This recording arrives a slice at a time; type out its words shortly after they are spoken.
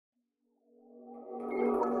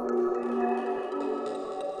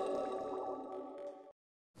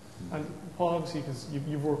obviously, because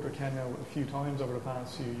you've worked with Ken now a few times over the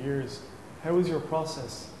past few years, how is your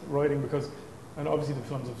process writing? Because, and obviously the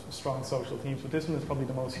films have strong social themes, but this one is probably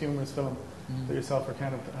the most humorous film that yourself or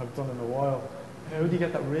Ken have done in a while. How do you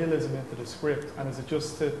get that realism into the script? And is it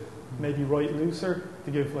just to maybe write looser,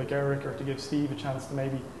 to give like Eric or to give Steve a chance to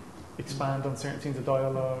maybe expand on certain scenes of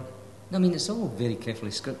dialogue? No, I mean, it's all very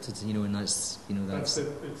carefully scripted, and that's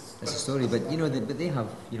the story. But but they have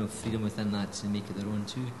freedom within that to make it their own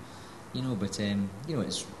too, But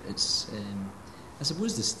it's I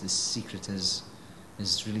suppose the secret is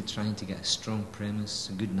really trying to get a strong premise,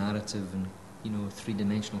 a good narrative, and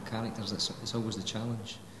three-dimensional characters. It's always the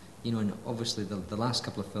challenge, And obviously the last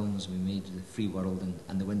couple of films we made, The Free World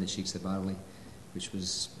and The Wind That Shakes the Barley, which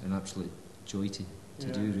was an absolute joy to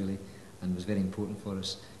do really, and was very important for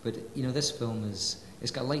us. But this film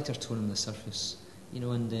it's got a lighter tone on the surface,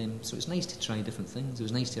 and so it's nice to try different things. It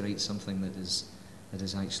was nice to write something that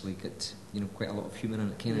has actually got quite a lot of humour in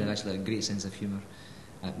it. Ken had actually a great sense of humour.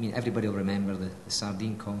 I mean, everybody will remember the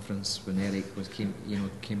sardine conference when Eric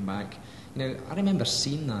came back. I remember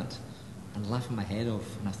seeing that and laughing my head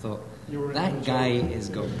off, and I thought that guy has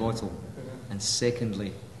got a bottle. And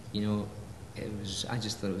secondly, I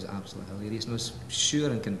just thought it was absolutely hilarious, and I was sure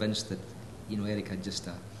and convinced that Eric had just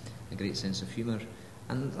a great sense of humour,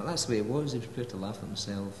 and that's the way it was. He was prepared to laugh at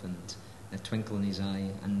himself and a twinkle in his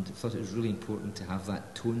eye, and thought it was really important to have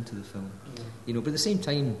that tone to the film. But at the same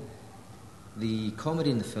time, the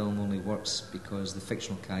comedy in the film only works because the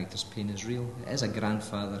fictional character's pain is real. It is a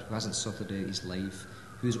grandfather who hasn't sorted out his life,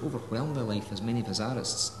 who is overwhelmed by life, as many of us are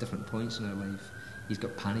at different points in our life. He's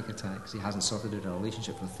got panic attacks. He hasn't sorted out a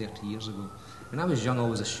relationship from 30 years ago. When I was young, I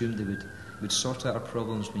always assumed they would sort out our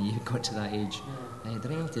problems when you got to that age. The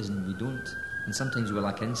reality is we don't. And sometimes we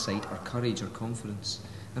lack insight or courage or confidence.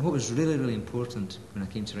 And what was really, really important when I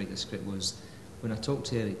came to write the script was when I talked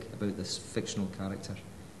to Eric about this fictional character,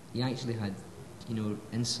 he actually had,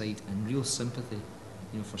 insight and real sympathy,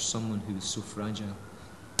 for someone who was so fragile.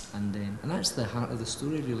 And that's the heart of the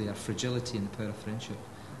story, really, our fragility and the power of friendship.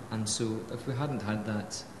 And so if we hadn't had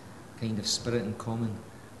that kind of spirit in common,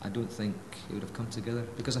 I don't think it would have come together.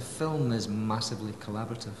 Because a film is massively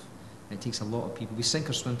collaborative. It takes a lot of people. We sink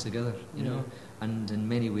or swim together, And in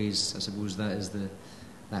many ways, I suppose that is the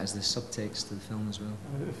subtext to the film as well.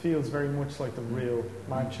 And it feels very much like the real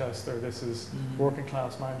Manchester. This is working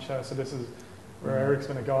class Manchester. This is where Eric's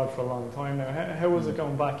been a god for a long time now. How was it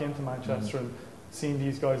going back into Manchester and seeing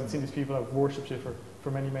these guys and seeing these people have worshipped you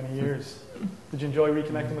for many, many years? Did you enjoy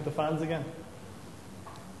reconnecting with the fans again?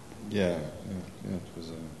 Yeah, it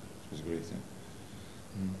was great.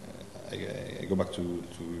 I go back to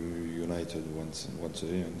United once a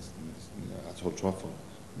year at Old Trafford.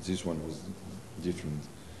 This one was different.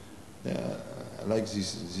 Yeah, I like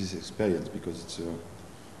this experience because it's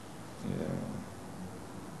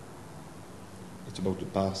about the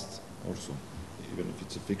past also, even if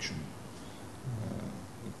it's a fiction.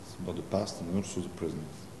 It's about the past and also the present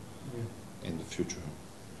and the future,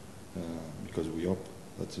 because we hope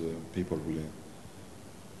that people will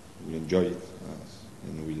enjoy it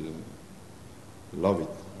and will love it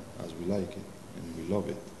as we like it, and we love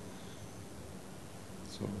it.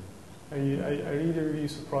 So. Are either of you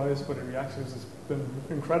surprised by the reactions? It's been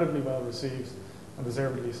incredibly well received, and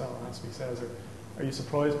deservedly so, it has to be said. Are you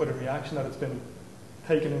surprised by the reaction that it's been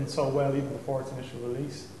taken in so well even before its initial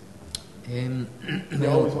release? You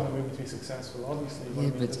always want a movie to be successful, obviously.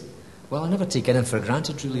 I never take anything for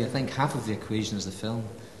granted, really. I think half of the equation is the film,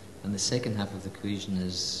 and the second half of the equation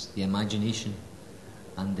is the imagination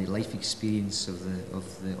and the life experience of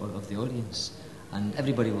the audience. And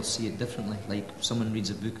everybody will see it differently. Like someone reads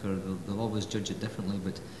a book, or they'll always judge it differently.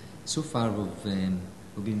 But so far, we've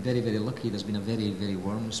been very, very lucky. There's been a very, very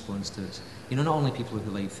warm response to it. Not only people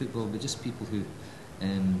who like football, but just people who,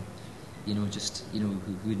 who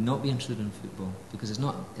would not be interested in football, because it's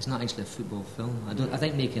not actually a football film. I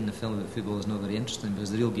think making the film about football is not very interesting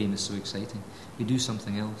because the real game is so exciting. We do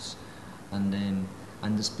something else, and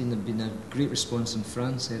there's been a great response in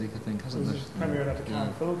France, Eric, I think, hasn't there? It was premiered at the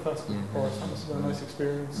Cannes Film Festival, of course. That must have been a nice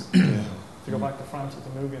experience to go back to France with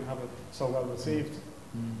the movie and have it so well received.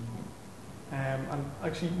 And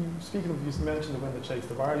actually, speaking of, you mentioned The Wind That Shakes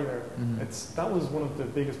the Barley there. That was one of the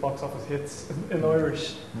biggest box office hits in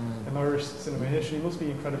Irish cinema history. You must be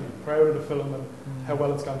incredibly proud of the film and how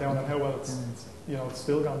well it's gone down and how well it's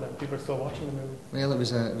still gone down. People are still watching the movie. Well, it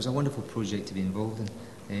was a wonderful project to be involved in.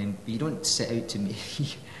 But you don't set out to make.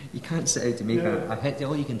 You can't set out to make a hit.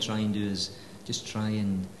 All you can try and do is just try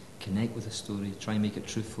and connect with the story, try and make it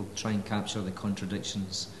truthful, try and capture the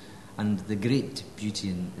contradictions. And the great beauty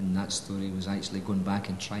in that story was actually going back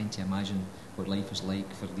and trying to imagine what life was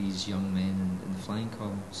like for these young men in the flying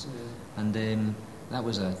columns. And that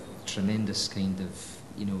was a tremendous kind of,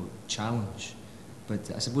 challenge.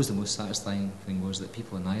 But I suppose the most satisfying thing was that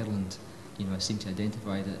people in Ireland, seemed to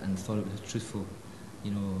identify it and thought it was a truthful,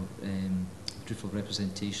 truthful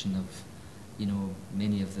representation of,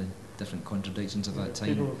 many of the different contradictions of that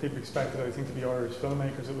time. People expected, I think, to be Irish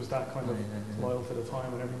filmmakers. It was that kind of loyal to the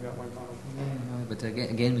time and everything that went on. But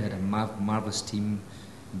again, we had a marvellous team,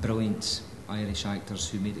 brilliant Irish actors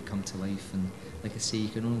who made it come to life. And like I say, you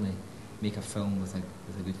can only make a film with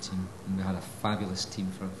a good team. And we had a fabulous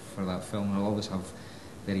team for that film. And I'll always have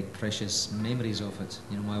very precious memories of it.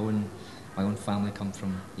 My own family come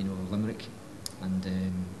from Limerick, and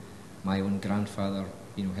my own grandfather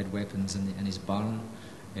had weapons in his barn.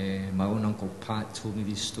 My own Uncle Pat told me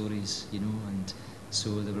these stories, and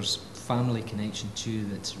so there was family connection too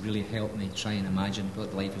that really helped me try and imagine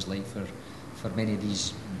what life was like for many of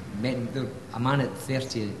these men. A man at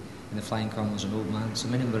 30 in the flying column was an old man, so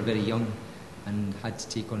many of them were very young and had to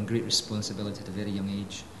take on great responsibility at a very young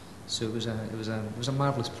age. So it was a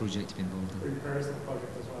marvellous project to be involved in. Very personal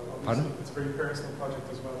project as well. Obviously. Pardon? It's a very personal project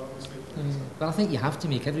as well, obviously. Well, I think you have to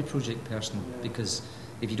make every project personal, because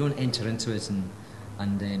if you don't enter into it and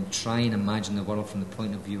try and imagine the world from the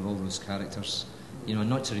point of view of all those characters,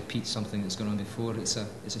 not to repeat something that's gone on before, it's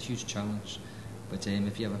a huge challenge. But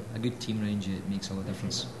if you have a good team around you, it makes all the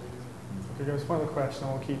difference. Okay, guys, final question.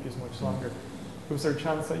 I won't keep you as much longer. Was there a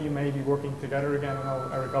chance that you may be working together again? I know,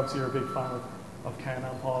 Eric, obviously you're a big fan of Ken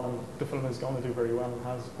and Paul, and the film is going to do very well and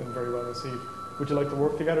has been very well received. Would you like to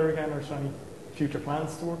work together again, or is there any future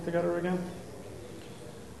plans to work together again?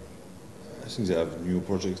 I think they have new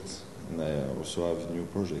projects, and I also have new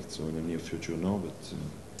projects, so in the near future now, but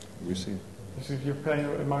we'll see. So you're playing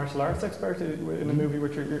a martial arts expert in a movie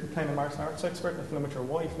which you're playing a martial arts expert in a film with your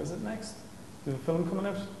wife, is it next? Is the film coming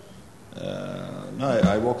out? No,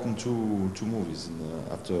 I worked in two movies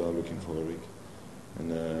after looking for Eric,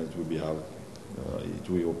 and it will be out. It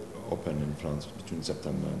will open in France between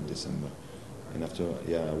September and December, and after,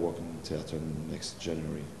 I work in theatre next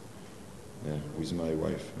January. With my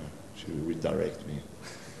wife, she will direct me.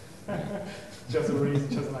 Just a reason,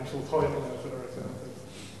 just an actual title now for the rest of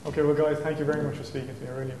it. Okay, well, guys, thank you very much for speaking to me.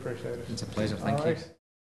 I really appreciate it. It's a pleasure. Thank you.